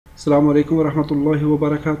Assalamu alaikum wa rahmatullahi wa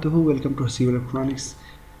barakatuhu. Welcome to Haseeb Electronics.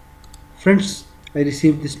 Friends, I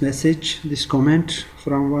received this message, this comment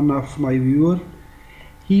from one of my viewer.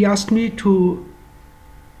 He asked me to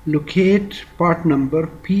locate part number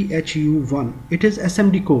PHU1. It is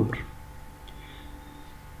SMD code.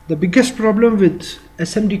 The biggest problem with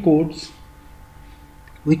SMD codes,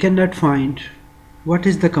 we cannot find what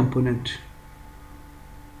is the component,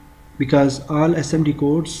 because all SMD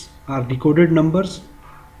codes are decoded numbers.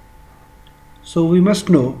 So we must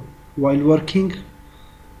know while working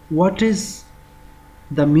what is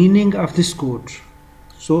the meaning of this code.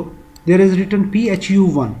 So there is written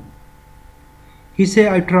PHU1. He say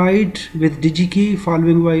I tried with DigiKey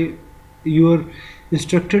following by your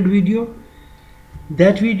instructed video.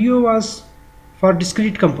 That video was for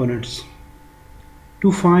discrete components.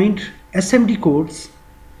 To find SMD codes,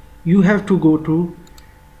 you have to go to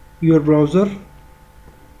your browser,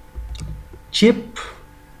 chip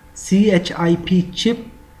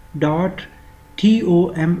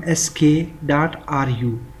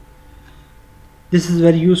chip.tomsk.ru. This is a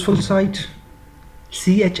very useful site,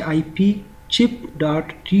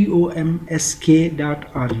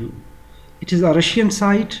 chip.tomsk.ru. It is a Russian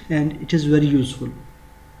site and it is very useful.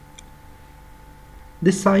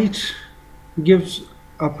 This site gives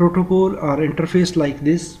a protocol or interface like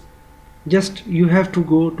this. Just you have to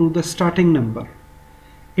go to the starting number.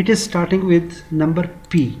 It is starting with number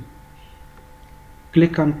P.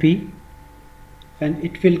 Click on P and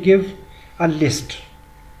it will give a list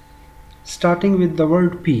starting with the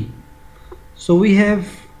word P. So we have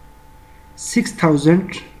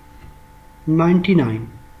 6099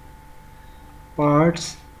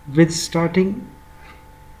 parts with starting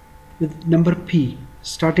with number P,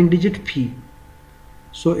 starting digit P.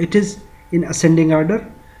 So it is in ascending order.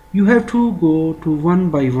 You have to go to one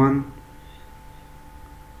by one.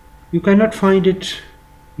 You cannot find it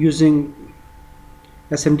using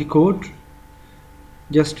SMD code.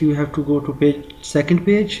 Just you have to go to second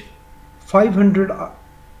page. 500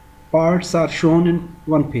 parts are shown in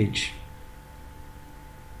one page.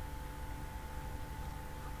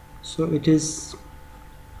 So it is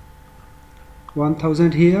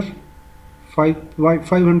 1000 here,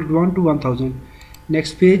 501 to 1000.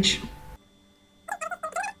 Next page.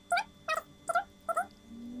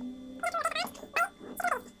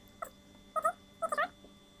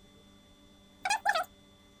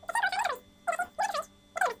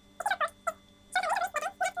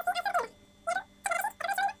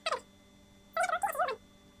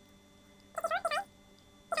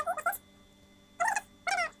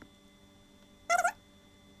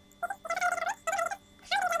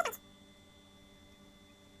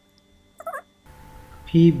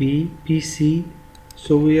 PB, PC.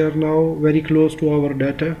 So we are now very close to our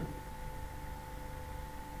data.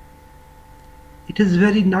 It is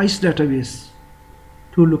very nice database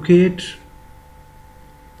to locate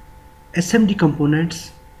SMD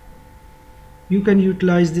components. You can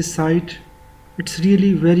utilize this site. It's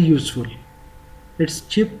really very useful. It's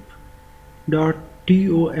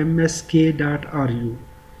chip.tomsk.ru,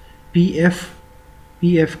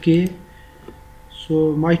 PFK.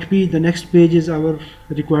 So might be the next page is our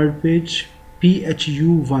required page,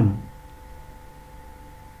 PHU1.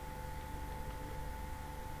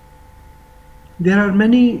 There are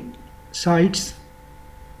many sites,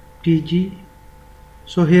 PG.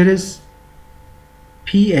 So here is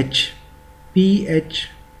PH,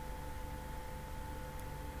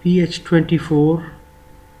 PH24,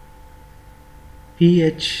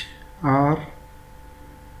 PHR.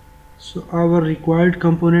 So our required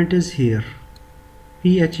component is here,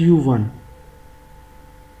 PHU1.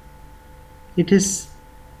 It is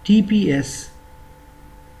TPS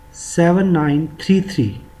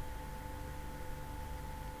 7933,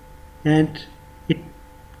 and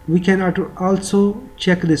we can also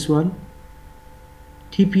check this one,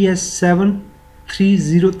 TPS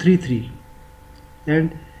 73033,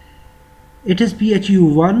 and it is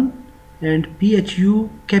PHU1 and PHU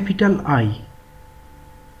capital I.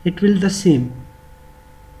 It will the same,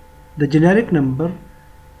 the generic number.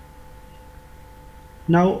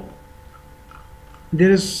 Now there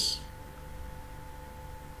is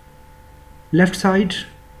left side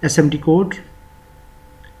SMD code,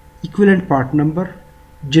 equivalent part number,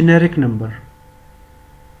 generic number.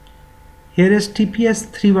 Here is TPS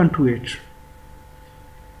 3128.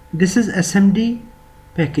 This is SMD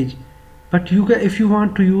package, but you can, if you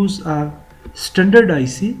want to use a standard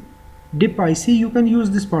IC, DIP IC, you can use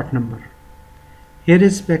this part number. Here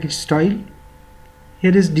is package style,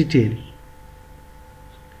 here is detail.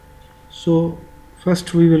 So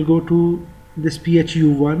first we will go to this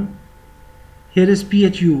PHU1. Here is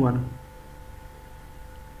PHU1.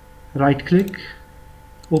 right click,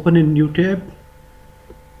 open a new tab.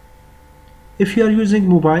 If you are using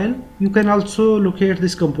mobile, you can also locate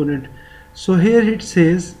this component. So here it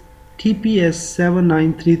says TPS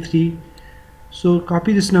 7933. So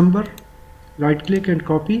copy this number, right click and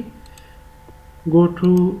copy, go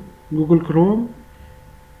to Google Chrome,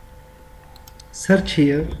 search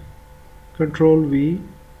here control V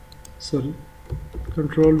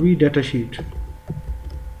datasheet.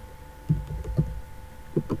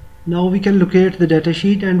 Now we can locate the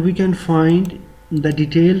datasheet and we can find the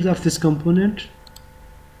details of this component.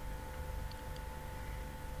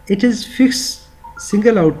 It is fixed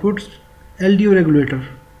single output LDO regulator.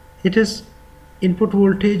 It is input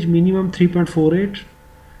voltage minimum 3.48.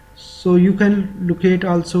 So you can locate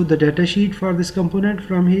also the datasheet for this component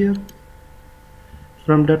from here,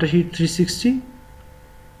 from datasheet 360.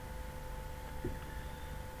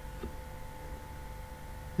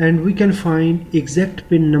 And we can find exact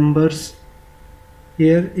pin numbers.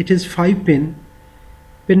 Here it is 5 pin.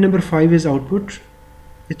 Pin number 5 is output.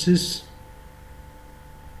 It is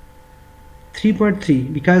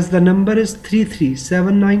 3.3 because the number is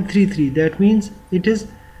 337933. That means it is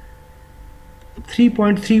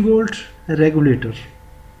 3.3 volt regulator.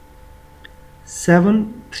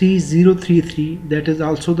 73033, that is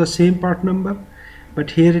also the same part number,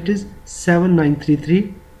 but here it is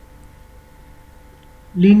 7933.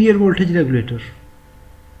 Linear voltage regulator.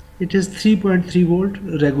 It is 3.3 volt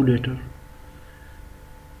regulator.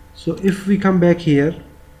 So if we come back here,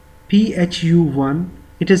 PHU1,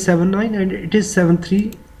 it is 79 and it is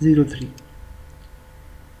 7303.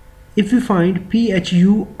 If we find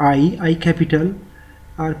PHUI, I capital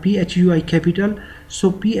or PHUI capital,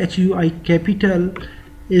 so PHUI capital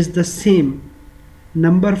is the same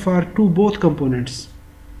number for both components.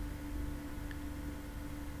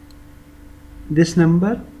 This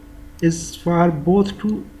number is for both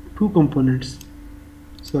two components.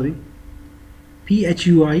 Sorry,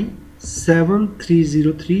 PHUI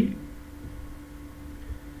 7303,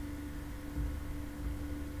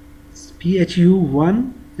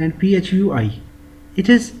 PHU1 and PHUI. It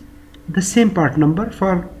is the same part number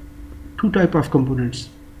for two type of components.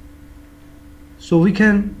 So we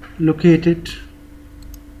can locate it.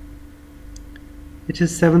 It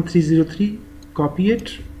is 7303. Copy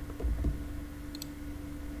it,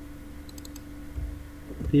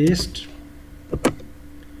 paste.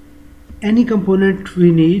 Any component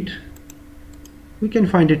we need, we can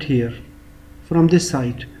find it here from this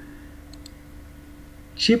site,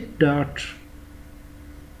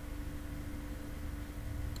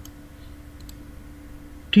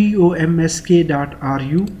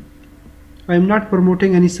 chip.tomsk.ru. I am not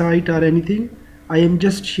promoting any site or anything. I am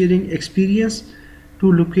just sharing experience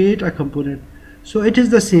to locate a component. So it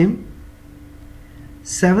is the same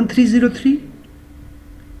 7303.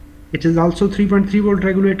 It is also 3.3 volt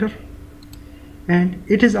regulator, and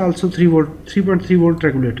it is also 3.3 volt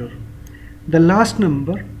regulator. The last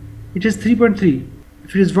number, it is 3.3.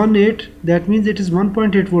 If it is 18, that means it is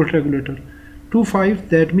 1.8 volt regulator. 25,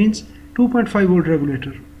 that means 2.5 volt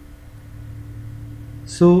regulator.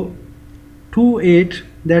 So 28,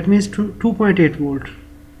 that means 2.8 volt.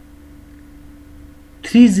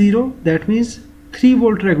 30, that means 3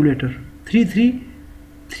 volt regulator. 33,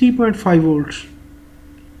 3.5 volts.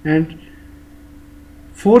 And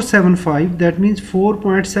 475, that means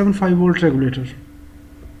 4.75 volt regulator.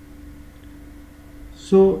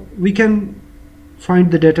 So we can find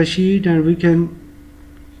the data sheet and we can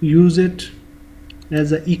use it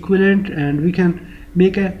as an equivalent, and we can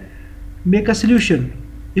make a solution.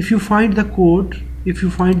 If you find the code, if you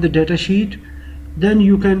find the data sheet, then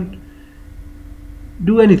you can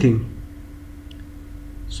do anything.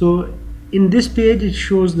 So in this page it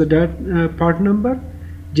shows the part number,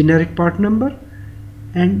 generic part number,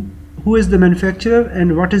 and who is the manufacturer,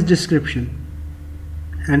 and what is description,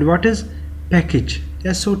 and what is package,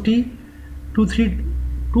 SOT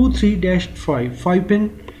 23-5 5 pin,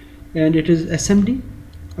 and it is SMD.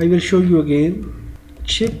 I will show you again,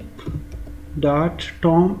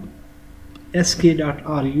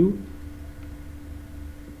 chip.tomsk.ru.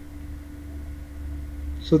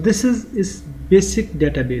 So this is basic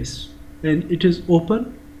database, and it is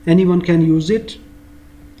open, anyone can use it.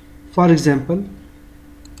 For example,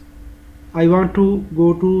 I want to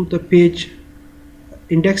go to the page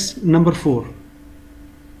index number 4.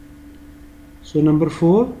 So number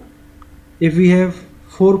 4, if we have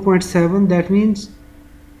 4.7, that means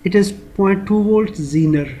it is 0.2 volt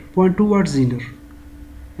zener, 0.2 watt zener,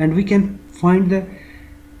 and we can find the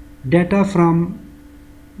data from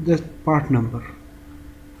the part number.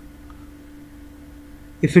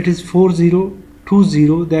 If it is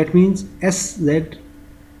 4020, that means SZ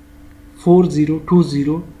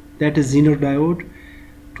 4020, that is zener diode,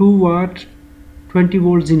 2 watt 20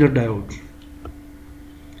 volt zener diode.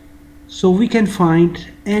 So we can find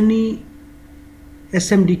any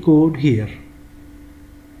SMD code here.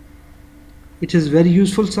 It is very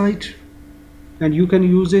useful site, and you can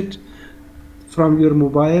use it from your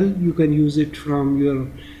mobile, you can use it from your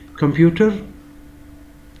computer.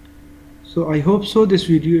 So I hope so this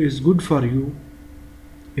video is good for you.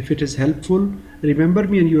 If it is helpful, remember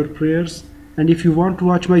me in your prayers, and if you want to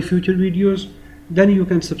watch my future videos, then you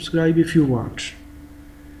can subscribe if you want.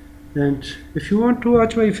 And if you want to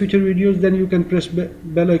watch my future videos, then you can press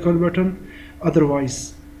bell icon button.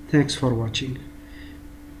 Otherwise, thanks for watching,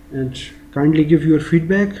 and kindly give your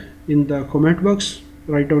feedback in the comment box,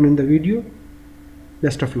 write down in the video.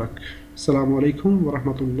 Best of luck. Assalamu alaikum wa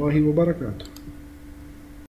rahmatullahi wa barakatuh.